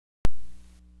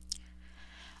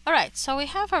Alright, so we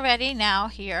have already now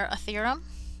here a theorem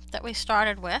that we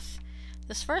started with.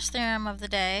 This first theorem of the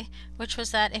day, which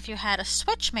was that if you had a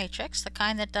switch matrix, the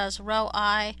kind that does row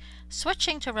I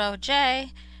switching to row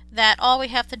J, that all we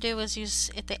have to do is use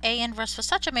the A inverse for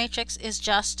such a matrix is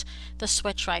just the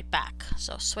switch right back.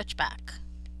 So switch back.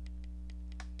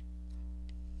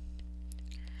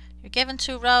 You're given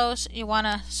two rows, you want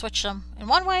to switch them in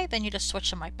one way, then you just switch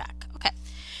them right back. Okay.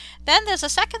 Then there's a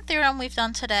second theorem we've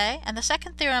done today, and the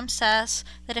second theorem says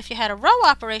that if you had a row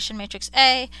operation matrix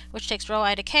A, which takes row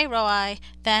I to K row I,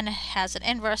 then it has an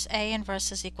inverse. A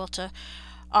inverse is equal to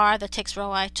R that takes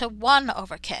row I to 1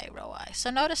 over K row I.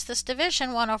 So notice this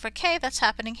division 1 over K that's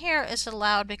happening here is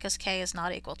allowed because K is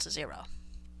not equal to 0.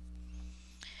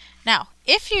 Now,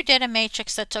 if you did a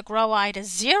matrix that took row I to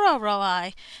 0 row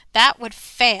I, that would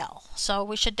fail. So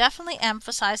we should definitely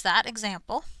emphasize that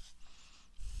example.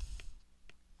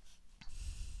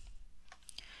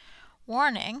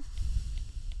 Warning,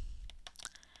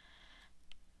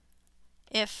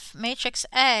 if matrix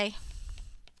A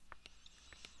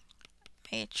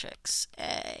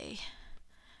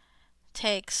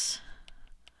takes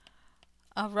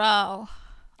a row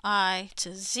I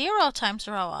to 0 times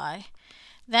row I,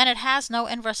 then it has no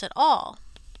inverse at all.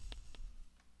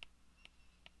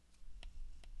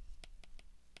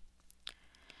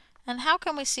 And how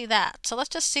can we see that? So let's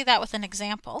just see that with an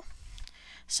example.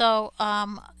 So,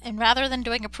 and rather than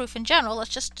doing a proof in general, let's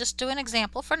just do an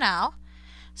example for now.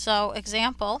 So,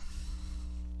 example,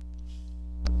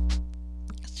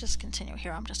 let's just continue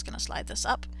here. I'm just going to slide this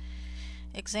up.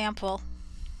 Example,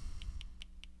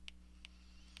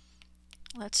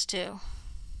 let's do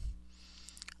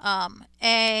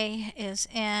A is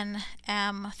in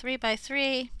M 3 by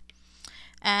 3,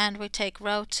 and we take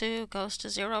row 2 goes to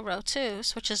 0 row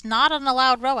 2's, which is not an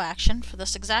allowed row action for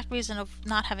this exact reason of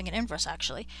not having an inverse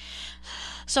actually.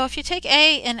 So if you take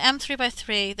A in M 3 by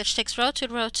 3, that takes row 2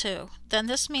 to row 2, then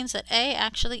this means that A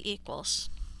actually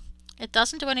equals, it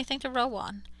doesn't do anything to row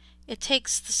 1, it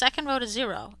takes the second row to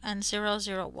 0 and 0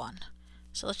 0 1.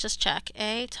 So let's just check.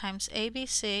 A times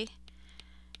ABC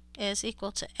is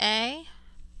equal to A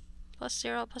plus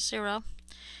 0 plus 0.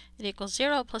 It equals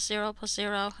 0 plus 0 plus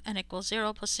 0 and equals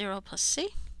 0 plus 0 plus C.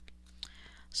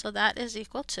 So that is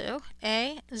equal to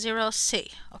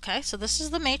A0C. Okay, so this is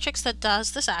the matrix that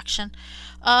does this action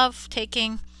of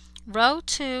taking row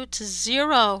 2 to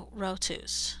 0 row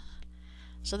 2's.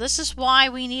 So this is why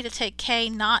we need to take K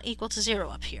not equal to 0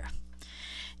 up here.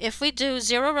 If we do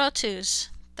 0 row 2's,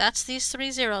 that's these three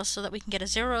zeros so that we can get a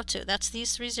 0 row 2. That's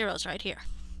these three zeros right here.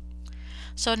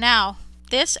 So now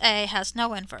this A has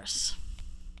no inverse.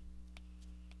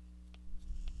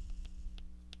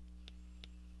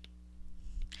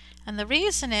 And the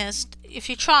reason is, if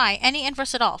you try any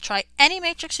inverse at all, try any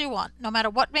matrix you want, no matter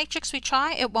what matrix we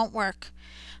try, it won't work.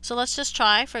 So let's just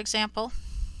try, for example,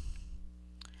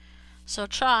 so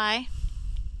try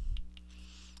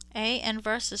A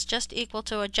inverse is just equal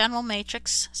to a general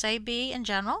matrix, say B in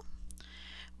general,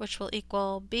 which will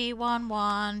equal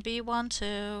B11,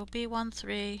 B12,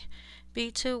 B13,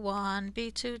 B21,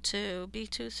 B22,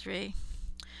 B23,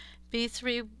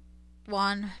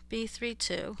 B31,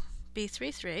 B32,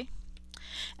 B33,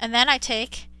 and then I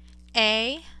take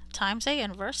A times A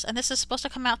inverse, and this is supposed to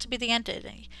come out to be the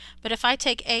entity, but if I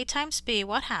take A times B,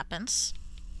 what happens?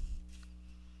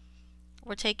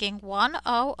 We're taking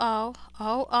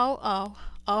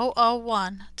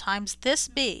 100000001 times this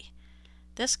B,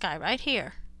 this guy right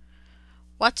here.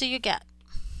 What do you get?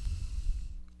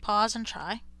 Pause and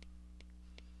try.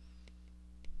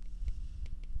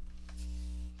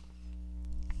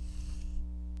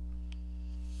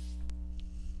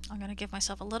 I'm going to give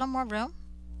myself a little more room.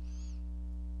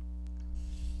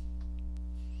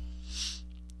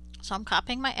 So I'm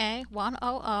copying my A,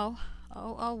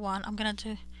 100001. I'm going to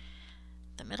do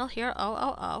the middle here,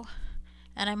 000,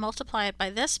 and I multiply it by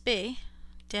this B,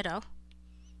 ditto,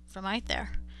 from right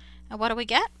there. And what do we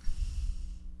get?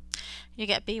 You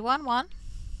get B11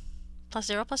 plus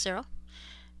 0 plus 0,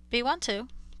 B12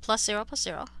 plus 0 plus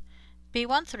 0,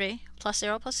 B13 plus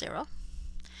 0 plus 0,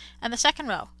 and the second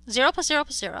row, 0 plus 0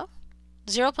 plus 0,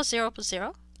 0 plus 0 plus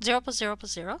 0, 0 plus 0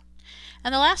 plus 0,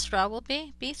 and the last row will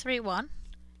be B31,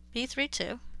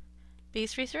 B32,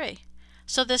 B33.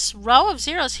 So this row of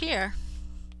zeros here,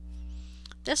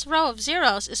 this row of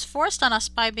zeros is forced on us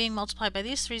by being multiplied by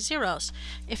these three zeros.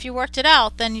 If you worked it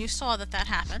out, then you saw that that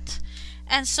happened.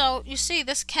 And so you see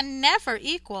this can never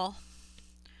equal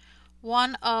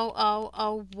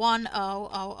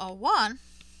 100010001.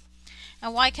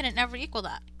 And why can it never equal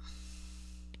that?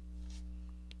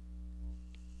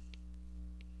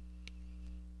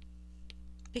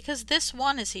 Because this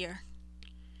 1 is here.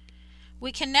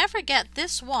 we can never get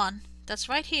this 1 that's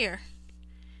right here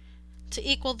to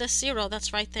equal this 0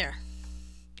 that's right there,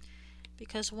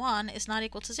 because 1 is not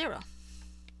equal to 0.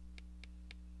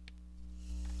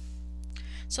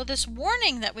 So this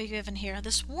warning that we've given here,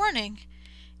 this warning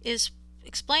is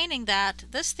explaining that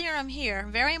this theorem here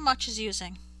very much is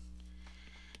using,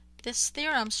 this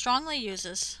theorem strongly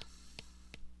uses,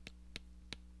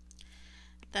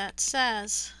 that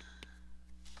says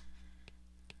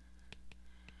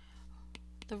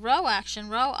the row action,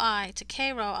 rho I to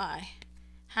k rho I,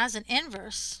 has an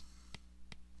inverse,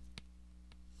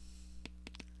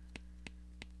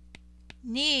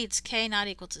 needs k not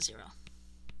equal to 0.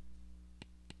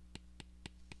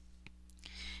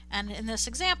 And in this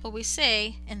example, we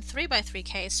see in 3 by 3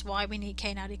 case why we need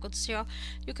k not equal to 0.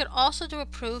 You could also do a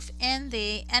proof in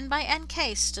the n by n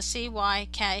case to see why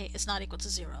k is not equal to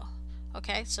 0.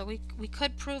 Okay, so we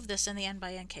could prove this in the n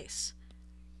by n case.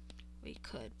 We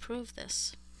could prove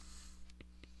this,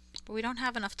 but we don't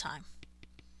have enough time.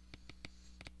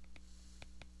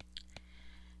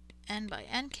 N by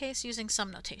n case using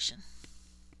sum notation.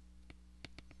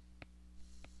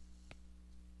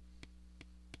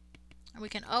 We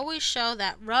can always show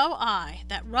that rho I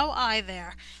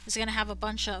there is going to have a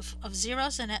bunch of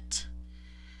zeros in it,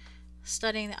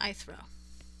 studying the ith row.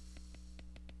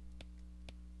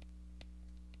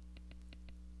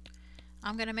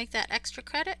 I'm going to make that extra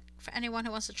credit for anyone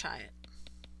who wants to try it.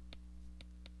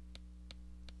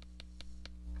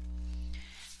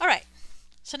 Alright,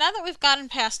 so now that we've gotten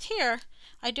past here,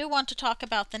 I do want to talk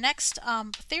about the next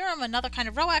theorem, another kind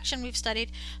of row action we've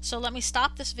studied. So let me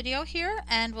stop this video here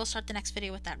and we'll start the next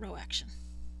video with that row action.